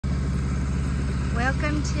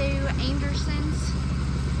Welcome to Anderson's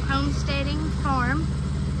Homesteading Farm.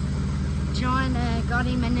 John got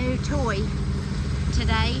him a new toy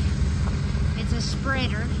today. It's a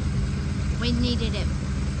spreader. We needed it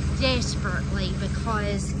desperately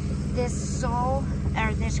because this soil,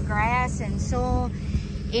 or this grass and soil,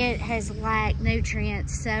 it has lacked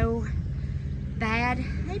nutrients so bad.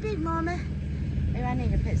 Hey, Big Mama. Oh, I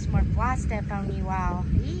need to put some more fly stuff on you all.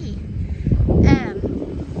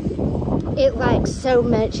 It lacks so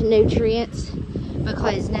much nutrients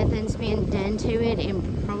because nothing's been done to it in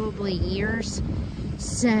probably years.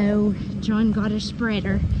 So John got a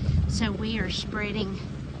spreader. So we are spreading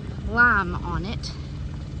lime on it.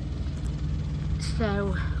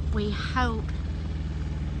 So we hope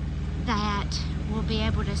that we'll be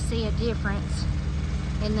able to see a difference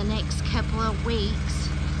in the next couple of weeks.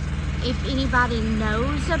 If anybody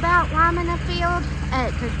knows about lime in a field,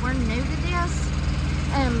 because we're new to this,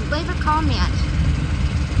 leave a comment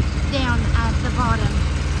down at the bottom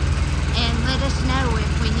and let us know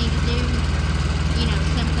if we need to do, you know,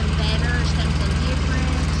 something better, something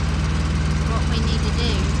different, what we need to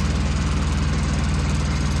do.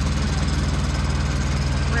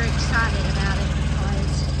 We're excited about it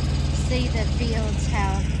because see the fields,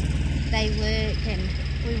 how they look, and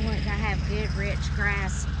we want to have good rich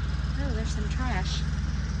grass. Oh, there's some trash.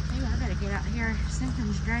 Maybe I better get out here.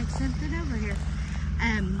 Something's dragged something over here.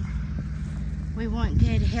 We want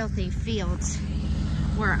good, healthy fields.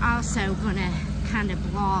 We're also gonna kind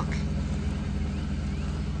of block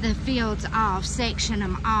the fields off, section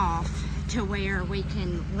them off to where we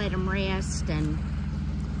can let them rest and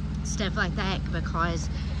stuff like that, because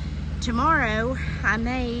tomorrow I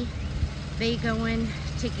may be going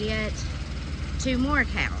to get 2 more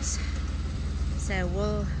cows. So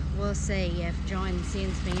we'll see if John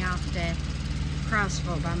sends me off to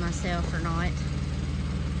Crossville by myself or not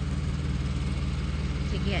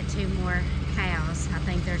to get 2 more cows. I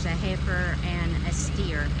think there's a heifer and a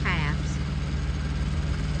steer calves.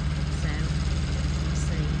 So we'll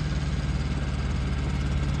see.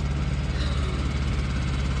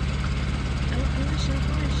 Oh gosh, oh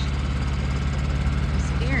gosh. It's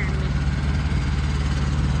scaring me.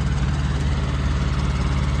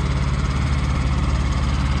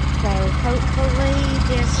 So hopefully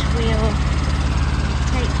this will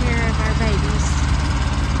take care of our babies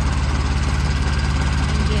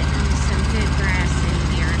and get them some good grass in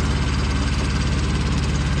here.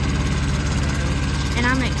 So, and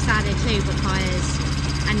I'm excited too because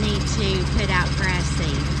I need to put out grass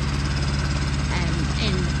seed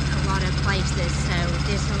in a lot of places, so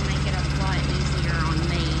this will make it a lot easier on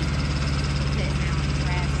me putting out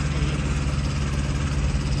grass seed.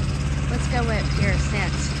 Let's go up here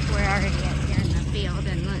since we're already up here in the field,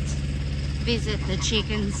 and let's visit the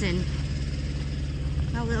chickens and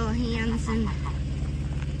my little hens and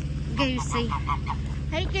Goosey.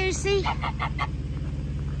 Hey, Goosey.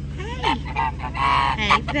 Hey.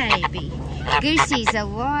 Hey, baby. Goosey's a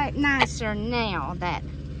lot nicer now that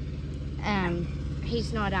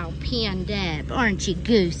he's not all pinned up, aren't you,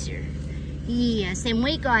 Gooser? Yes, and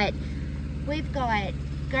we've got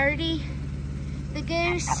Gertie, the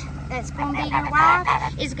goose. That's gonna be your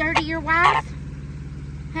wife. Is Gertie your wife?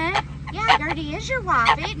 Huh? Yeah, Gertie is your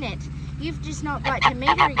wife, isn't it? You've just not got to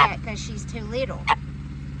meet her yet because she's too little.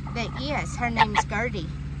 But yes, her name's Gertie,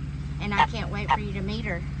 and I can't wait for you to meet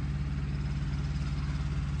her.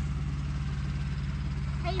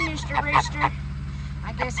 Hey, Mr. Rooster.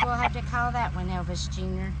 I guess we'll have to call that one Elvis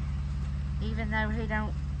Jr., even though he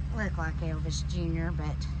don't look like Elvis Jr.,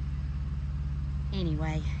 but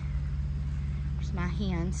anyway. My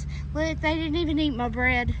hens. Look, they didn't even eat my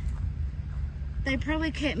bread. They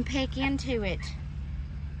probably couldn't peck into it.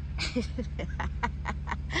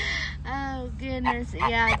 Oh goodness.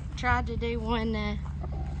 Yeah, I tried to do one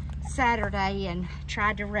Saturday and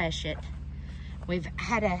tried to rush it. We've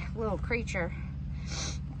had a little creature,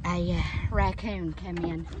 a raccoon, come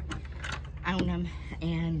in on them,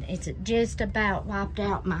 and it's just about wiped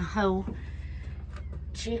out my whole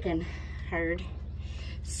chicken herd.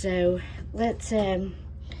 So let's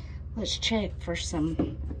check for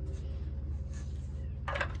some.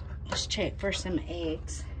 Let's check for some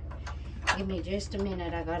eggs. Give me just a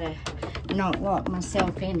minute. I gotta not lock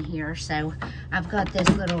myself in here. So I've got this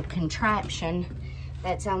little contraption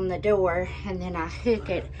that's on the door, and then I hook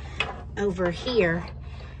it over here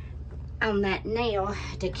on that nail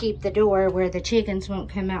to keep the door where the chickens won't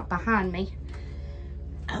come out behind me.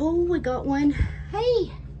 Oh, we got one.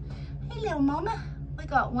 Hey, little mama. We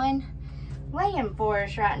got one laying for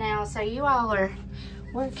us right now, so you all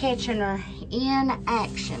we're catching her in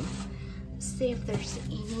action. Let's see if there's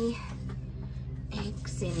any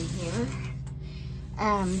eggs in here.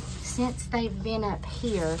 Since they've been up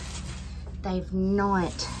here, they've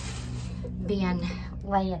not been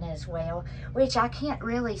laying as well, which I can't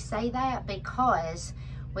really say that because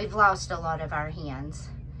we've lost a lot of our hens.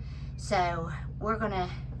 So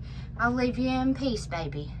I'll leave you in peace,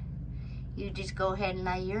 baby. You just go ahead and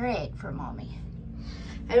lay your egg for mommy.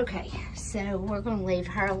 Okay, so we're gonna leave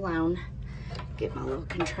her alone. Get my little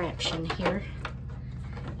contraption here.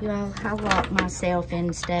 You all, I lock myself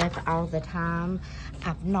in stuff all the time.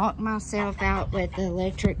 I've knocked myself out with the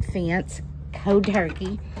electric fence, cold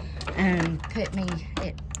turkey.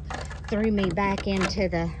 It threw me back into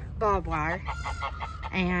the barbed wire.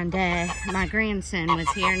 And my grandson was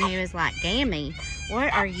here and he was like, Gammy,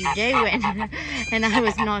 what are you doing? And I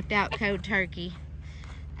was knocked out cold turkey.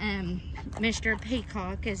 Mr.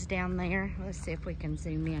 Peacock is down there. Let's see if we can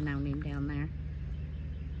zoom in on him down there.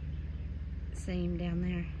 See him down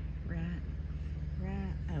there? Right.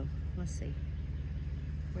 Oh, let's see.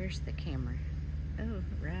 Where's the camera? Oh,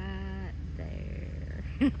 right there.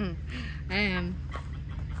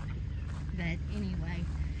 But anyway,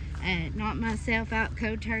 knocked myself out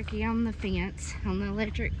cold turkey on the fence, on the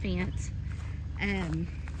electric fence.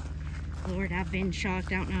 Lord, I've been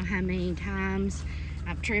shocked. I don't know how many times.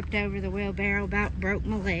 I've tripped over the wheelbarrow, about broke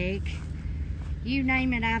my leg. You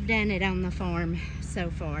name it, I've done it on the farm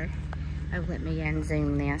so far. Oh, let me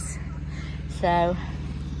unzoom this. So,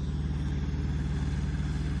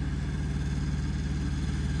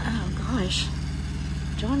 oh gosh,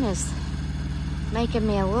 John is making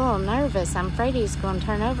me a little nervous. I'm afraid he's going to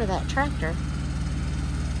turn over that tractor.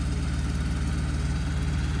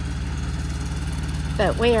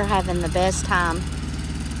 But we are having the best time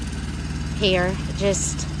here,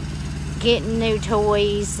 just getting new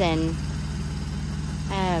toys and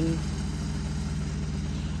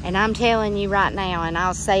I'm telling you right now, and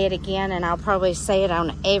I'll say it again, and I'll probably say it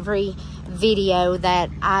on every video that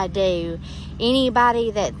I do.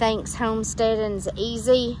 Anybody that thinks homesteading's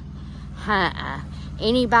easy,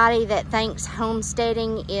 anybody that thinks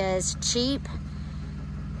homesteading is cheap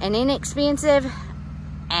and inexpensive,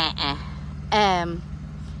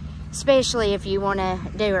 especially if you want to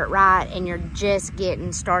do it right and you're just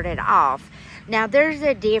getting started off. Now, there's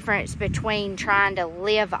a difference between trying to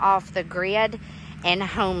live off the grid and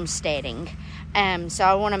homesteading. So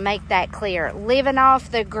I want to make that clear. Living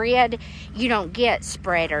off the grid, you don't get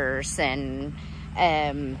spreaders and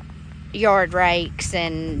yard rakes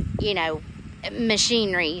and, you know,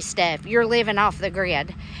 machinery stuff. You're living off the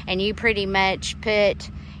grid and you pretty much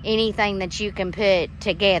put anything that you can put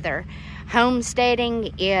together.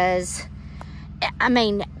 Homesteading is, I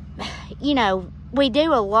mean, you know, we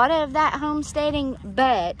do a lot of that homesteading,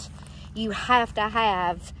 but you have to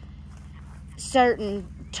have certain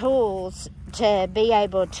tools to be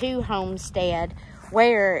able to homestead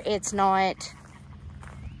where it's not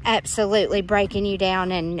absolutely breaking you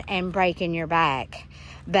down and breaking your back.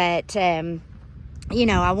 But, you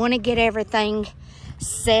know, I want to get everything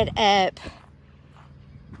set up.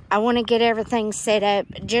 I want to get everything set up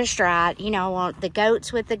just right. You know, I want the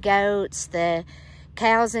goats with the goats, the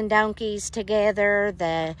cows and donkeys together,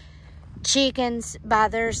 the chickens by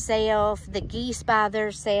themselves, the geese by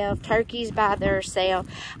themselves, turkeys by themselves.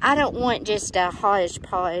 I don't want just a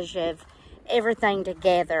hodgepodge of everything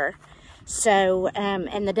together. So,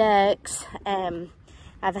 and the ducks,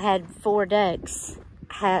 I've had 4 ducks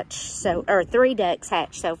hatch, or 3 ducks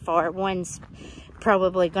hatch so far. One's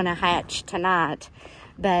probably going to hatch tonight.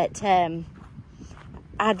 But,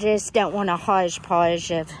 I just don't want a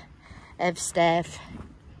hodgepodge of stuff.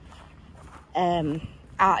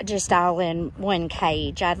 Just all in one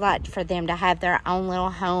cage. I'd like for them to have their own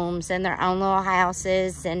little homes and their own little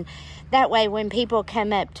houses, and that way when people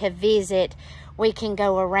come up to visit, we can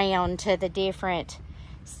go around to the different,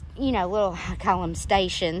 you know, little, I call them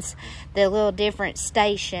stations, the little different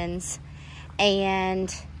stations,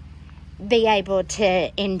 and be able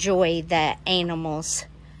to enjoy the animals.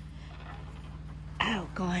 Oh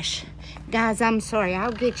gosh, guys, I'm sorry.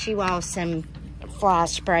 I'll get you all some fly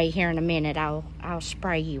spray here in a minute. I'll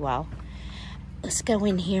spray you all. Let's go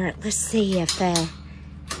in here. Let's see if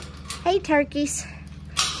hey turkeys.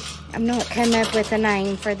 I'm not come up with a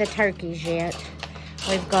name for the turkeys yet.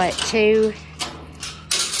 We've got two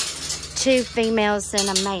females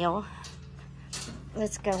and a male.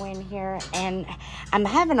 Let's go in here, and I'm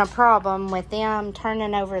having a problem with them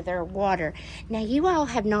turning over their water. Now, you all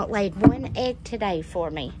have not laid one egg today for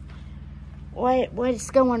me. What's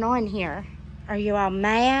going on here? Are you all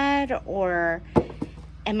mad, or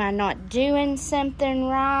am I not doing something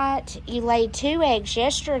right? You laid 2 eggs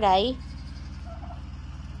yesterday.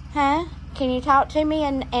 Huh? Can you talk to me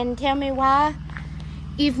and tell me why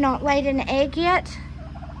You've not laid an egg yet?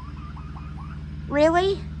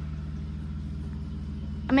 Really?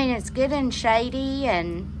 I mean, it's good and shady,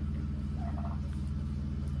 and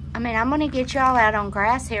I mean, I'm gonna get y'all out on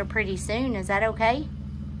grass here pretty soon. Is that okay?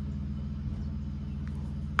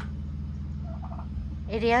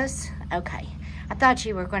 It is? Okay. I thought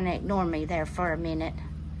you were gonna ignore me there for a minute,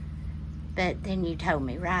 but then you told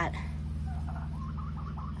me, right?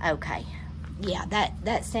 Okay. Yeah,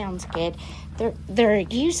 that sounds good. They're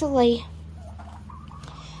usually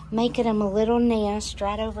making them a little nest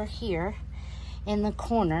right over here in the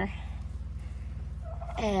corner.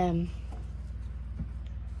 Right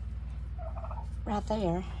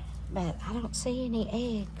there. But I don't see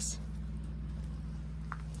any eggs.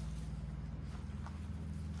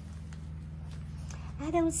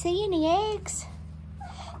 I don't see any eggs.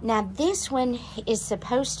 Now this one is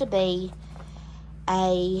supposed to be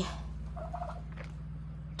a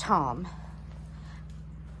Tom.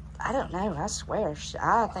 I don't know, I swear,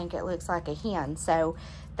 I think it looks like a hen. So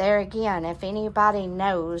there again, if anybody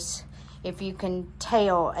knows, if you can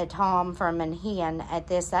tell a Tom from a hen at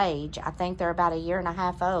this age, I think they're about 1.5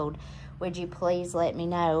 years old, would you please let me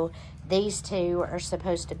know? These two are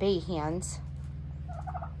supposed to be hens.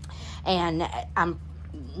 And I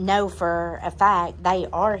know for a fact they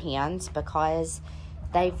are hens because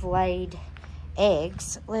they've laid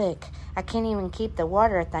eggs. Look, I can't even keep the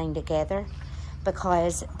water thing together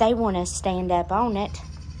because they want to stand up on it.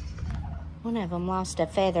 One of them lost a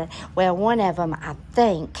feather. Well, one of them, I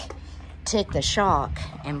think, took the shock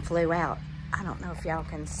and flew out. I don't know if y'all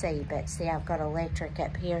can see, but see, I've got electric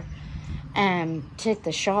up here. Took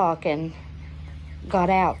the shock and got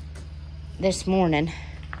out this morning.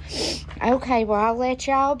 Okay, well, I'll let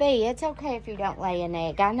y'all be. It's okay if you don't lay an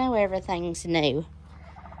egg. I know everything's new.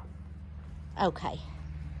 Okay.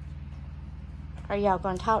 Are y'all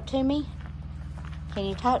going to talk to me? Can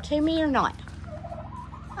you talk to me or not?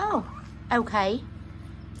 Oh, okay.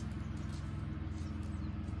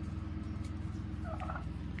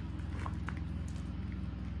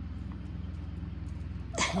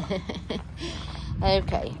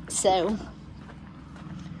 Okay, so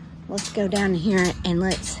let's go down here and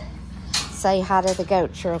let's say hi to the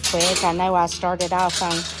goats real quick. I know I started off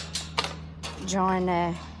on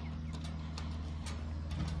John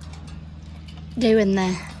doing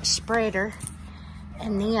the spreader,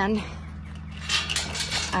 and then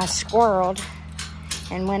I squirreled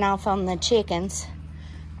and went off on the chickens.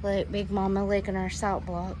 Look, Big Mama licking her salt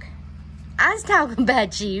block. I was talking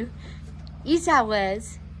about you. Yes, I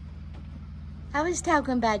was. I was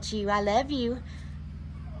talking about you. I love you.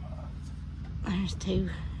 There's 2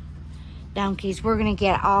 donkeys. We're going to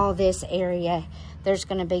get all this area. There's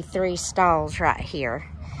going to be 3 stalls right here.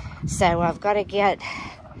 So I've got to get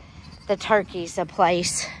the turkeys a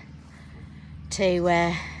place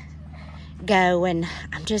to go, and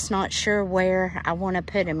I'm just not sure where I want to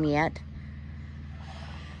put them yet.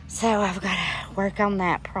 So I've got to work on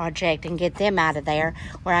that project and get them out of there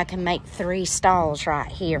where I can make 3 stalls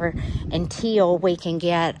right here until we can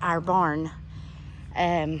get our barn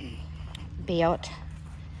built.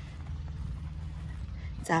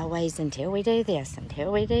 It's always until we do this,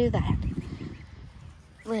 until we do that.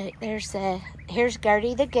 Look, here's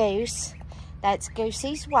Gertie the goose. That's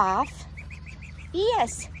Goosey's wife.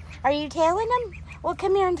 Yes. Are you telling him? Well,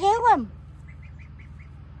 come here and tell him.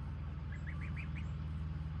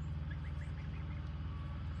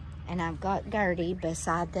 And I've got Gertie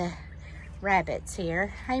beside the rabbits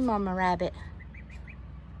here. Hey, Mama Rabbit.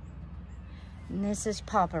 And this is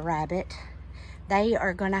Papa Rabbit. They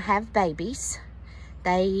are going to have babies.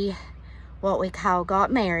 They, what we call,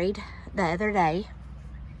 got married the other day.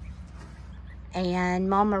 And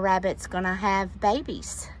Mama Rabbit's going to have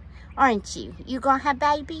babies. Aren't you? You going to have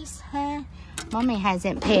babies, huh? Mommy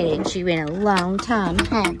hasn't petted you in a long time,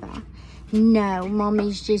 have I? No,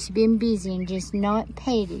 Mommy's just been busy and just not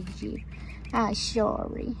petted you. I'm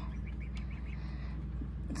sorry.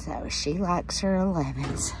 So she likes her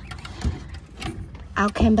 11s.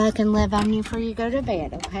 I'll come back and love on you before you go to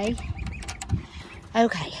bed, okay?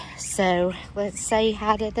 Okay, so let's say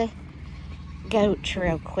hi to the goats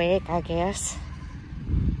real quick, I guess.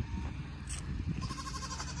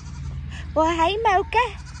 Well, hey, Mocha.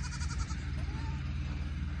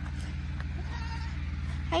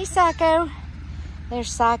 Hey, Psycho. There's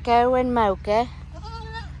Psycho and Mocha.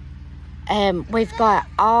 We've got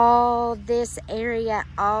all this area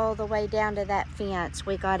all the way down to that fence.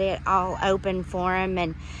 We got it all open for them,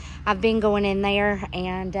 and I've been going in there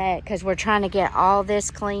and because we're trying to get all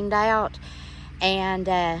this cleaned out, and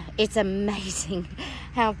it's amazing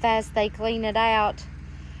how fast they clean it out.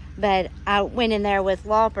 But I went in there with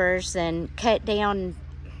loppers and cut down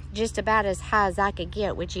just about as high as I could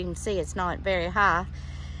get, which you can see it's not very high.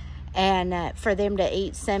 And for them to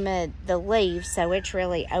eat some of the leaves, so it's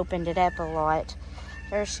really opened it up a lot.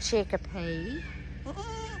 There's Chickapee.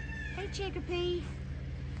 Hey, Chickapee.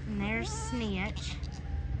 And there's Snitch.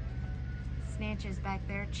 Snitch is back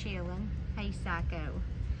there chilling. Hey, Psycho.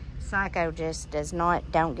 Psycho just does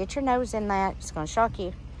not, don't get your nose in that. It's going to shock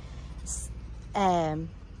you.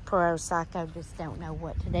 Poor old Psycho just don't know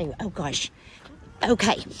what to do. Oh, gosh.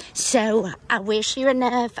 Okay, so I wish you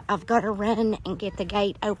enough. I've got to run and get the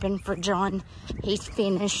gate open for John. He's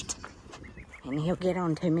finished, and he'll get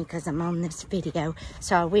on to me because I'm on this video.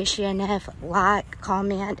 So I wish you enough. Like,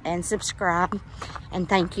 comment, and subscribe. And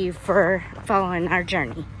thank you for following our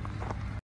journey.